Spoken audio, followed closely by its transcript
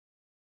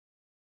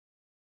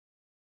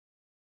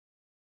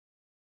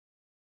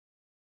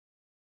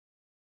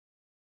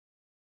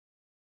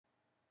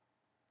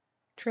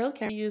Trail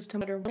cameras are used to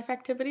monitor wildlife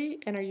activity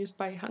and are used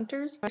by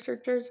hunters,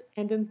 researchers,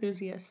 and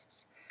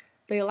enthusiasts.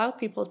 They allow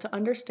people to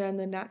understand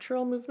the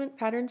natural movement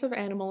patterns of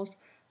animals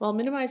while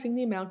minimizing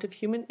the amount of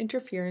human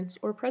interference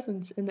or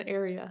presence in the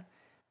area.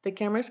 The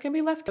cameras can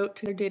be left out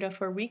to gather data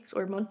for weeks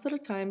or months at a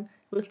time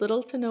with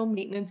little to no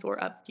maintenance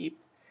or upkeep.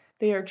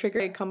 They are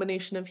triggered by a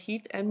combination of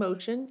heat and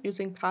motion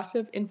using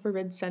passive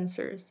infrared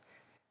sensors.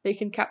 They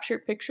can capture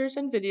pictures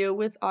and video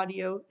with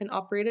audio and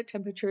operate at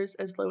temperatures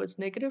as low as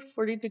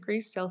 -40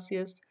 degrees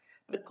Celsius,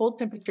 but cold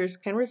temperatures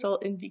can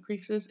result in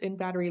decreases in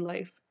battery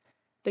life.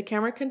 The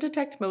camera can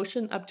detect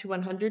motion up to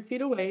 100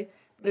 feet away,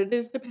 but it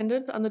is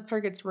dependent on the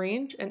target's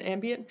range and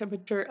ambient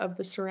temperature of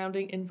the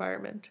surrounding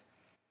environment.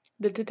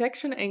 The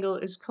detection angle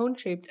is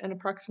cone-shaped and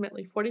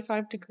approximately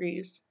 45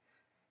 degrees.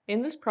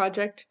 In this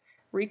project,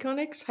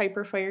 Reconyx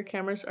Hyper Fire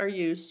cameras are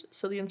used,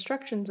 so the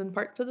instructions and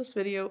parts of this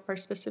video are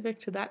specific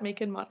to that make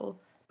and model,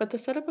 but the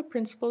setup of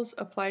principles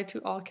apply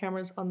to all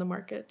cameras on the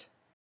market.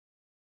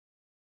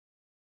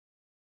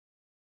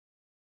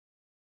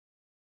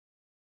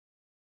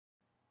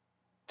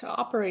 To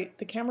operate,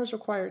 the cameras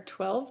require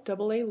 12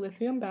 AA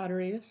lithium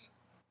batteries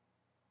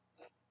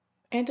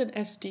and an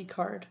SD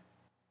card.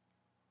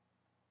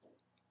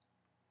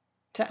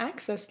 To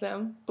access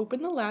them,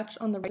 open the latch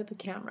on the right of the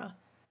camera.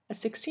 A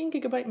 16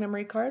 GB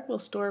memory card will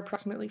store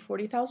approximately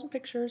 40,000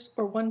 pictures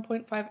or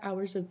 1.5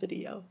 hours of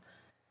video.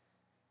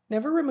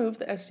 Never remove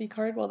the SD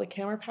card while the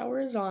camera power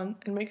is on,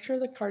 and make sure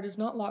the card is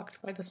not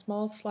locked by the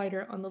small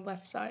slider on the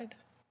left side.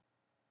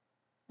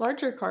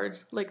 Larger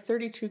cards, like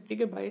 32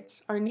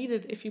 GB, are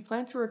needed if you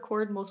plan to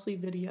record mostly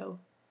video.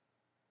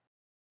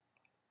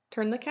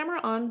 Turn the camera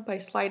on by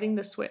sliding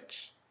the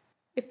switch.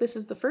 If this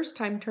is the first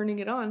time turning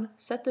it on,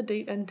 set the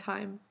date and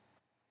time.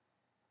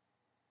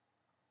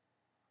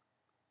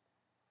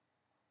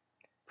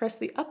 Press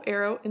the up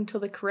arrow until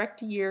the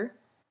correct year.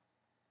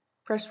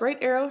 Press right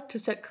arrow to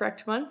set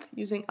correct month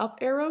using up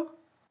arrow.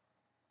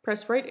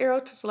 Press right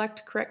arrow to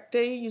select correct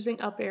day using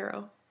up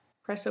arrow.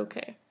 Press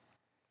OK.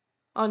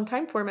 On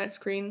time format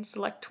screen,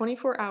 select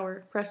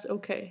 24-hour, press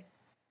OK.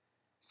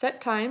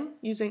 Set time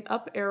using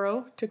up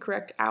arrow to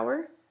correct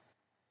hour.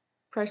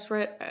 Press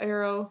right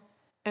arrow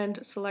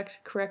and select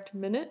correct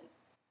minute.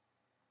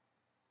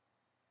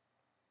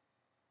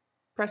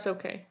 Press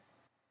OK.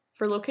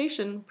 For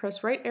location,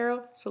 press right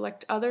arrow,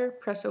 select other,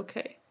 press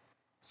OK.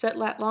 Set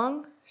lat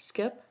long,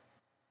 skip.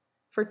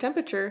 For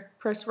temperature,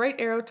 press right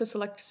arrow to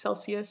select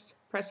Celsius,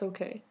 press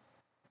OK.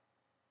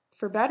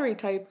 For battery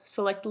type,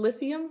 select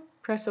lithium,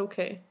 press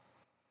OK.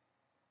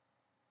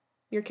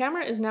 Your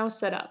camera is now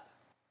set up.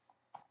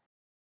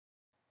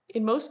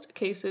 In most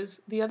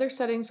cases, the other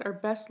settings are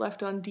best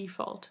left on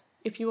default.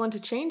 If you want to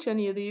change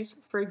any of these,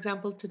 for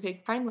example to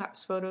take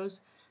time-lapse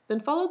photos, then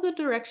follow the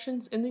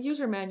directions in the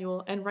user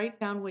manual and write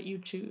down what you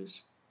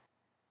choose.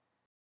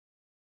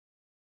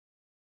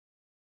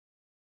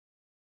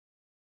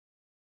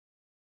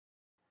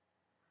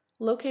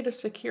 Locate a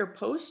secure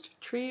post,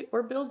 tree,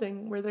 or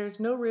building where there is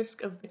no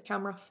risk of the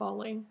camera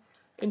falling.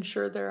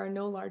 Ensure there are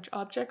no large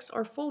objects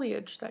or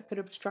foliage that could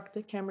obstruct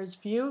the camera's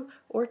view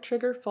or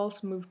trigger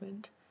false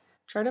movement.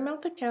 Try to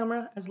mount the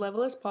camera as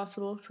level as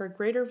possible for a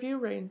greater view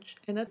range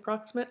and at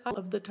approximate eye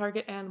of the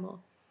target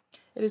animal.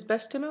 It is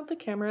best to mount the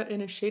camera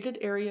in a shaded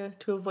area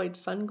to avoid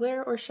sun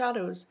glare or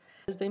shadows,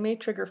 as they may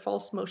trigger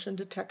false motion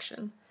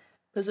detection.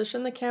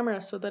 Position the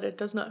camera so that it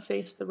does not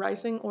face the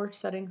rising or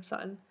setting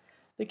sun.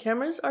 The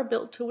cameras are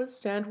built to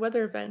withstand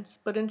weather events,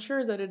 but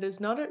ensure that it is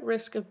not at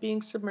risk of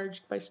being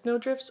submerged by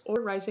snowdrifts or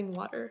rising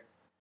water.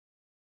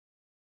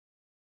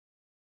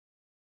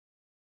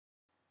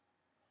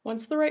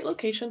 Once the right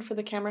location for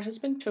the camera has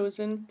been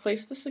chosen,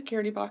 place the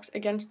security box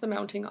against the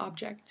mounting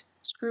object.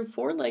 Screw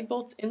 4 leg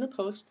bolts in the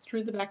post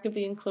through the back of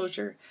the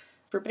enclosure.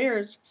 For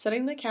bears,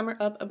 setting the camera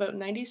up about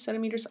 90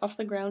 centimeters off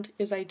the ground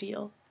is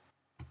ideal.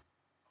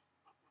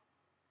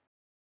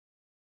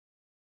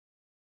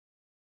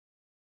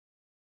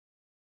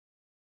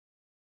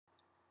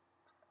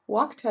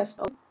 Walk test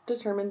will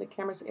determine the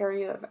camera's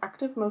area of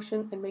active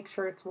motion and make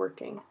sure it's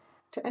working.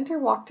 To enter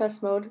walk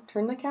test mode,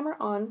 turn the camera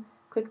on,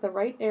 click the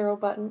right arrow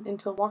button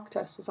until walk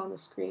test is on the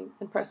screen,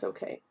 and press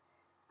OK.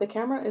 The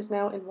camera is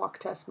now in walk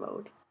test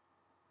mode.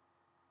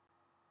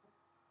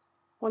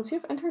 Once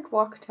you've entered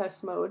walk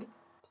test mode,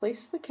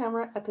 place the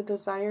camera at the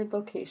desired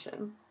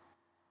location.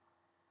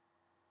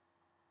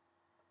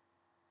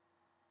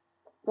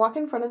 Walk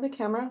in front of the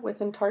camera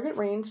within target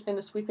range in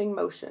a sweeping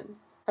motion.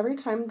 Every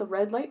time the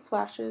red light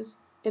flashes,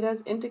 it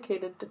has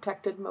indicated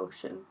detected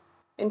motion.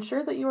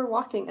 Ensure that you are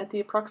walking at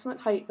the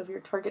approximate height of your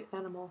target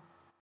animal.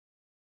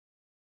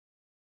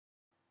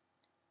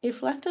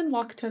 If left in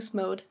walk test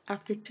mode,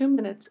 after 2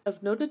 minutes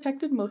of no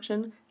detected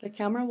motion, the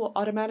camera will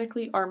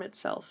automatically arm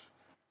itself.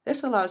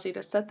 This allows you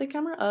to set the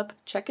camera up,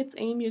 check its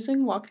aim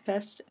using walk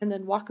test, and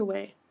then walk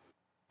away.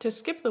 To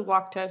skip the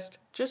walk test,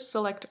 just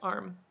select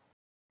arm.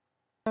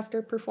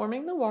 After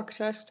performing the walk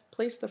test,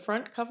 place the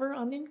front cover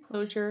on the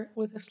enclosure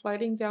with a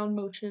sliding down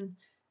motion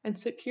and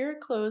secure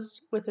it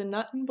closed with a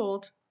nut and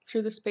bolt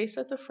through the space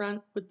at the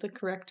front with the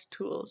correct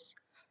tools.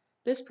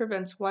 This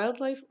prevents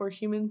wildlife or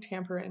human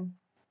tampering.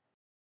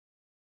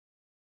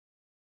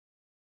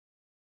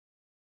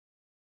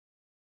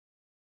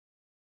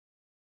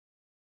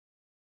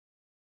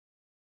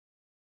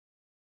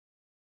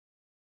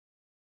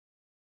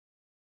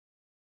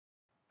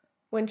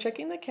 When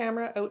checking the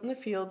camera out in the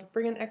field,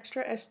 bring an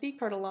extra SD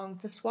card along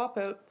to swap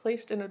out,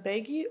 placed in a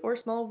baggie or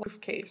small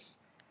waterproof case.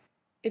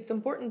 It's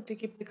important to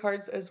keep the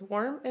cards as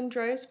warm and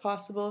dry as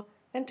possible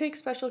and take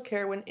special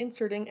care when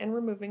inserting and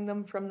removing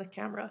them from the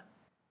camera.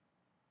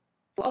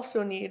 You'll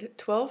also need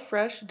 12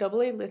 fresh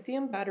AA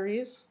lithium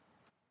batteries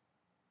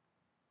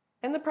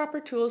and the proper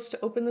tools to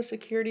open the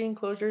security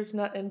enclosure's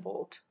nut and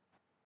bolt.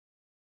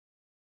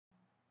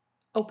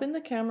 Open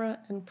the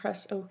camera and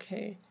press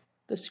OK.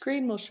 The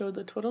screen will show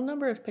the total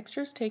number of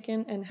pictures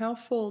taken and how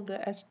full the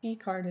SD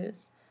card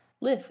is.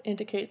 Lith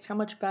indicates how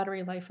much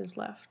battery life is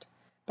left.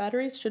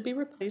 Batteries should be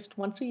replaced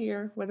once a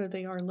year, whether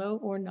they are low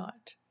or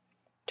not.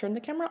 Turn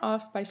the camera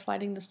off by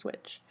sliding the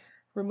switch.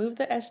 Remove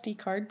the SD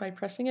card by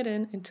pressing it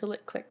in until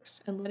it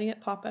clicks and letting it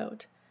pop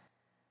out.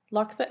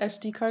 Lock the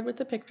SD card with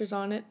the pictures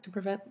on it to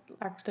prevent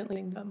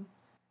accidentally losing them.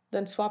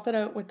 Then swap it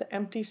out with the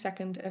empty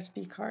second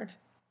SD card.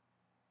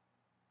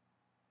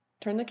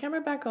 Turn the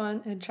camera back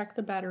on and check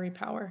the battery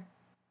power.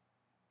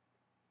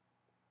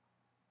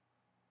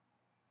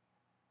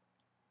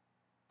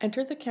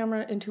 Enter the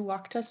camera into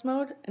walk test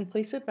mode and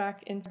place it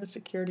back into the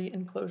security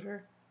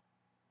enclosure.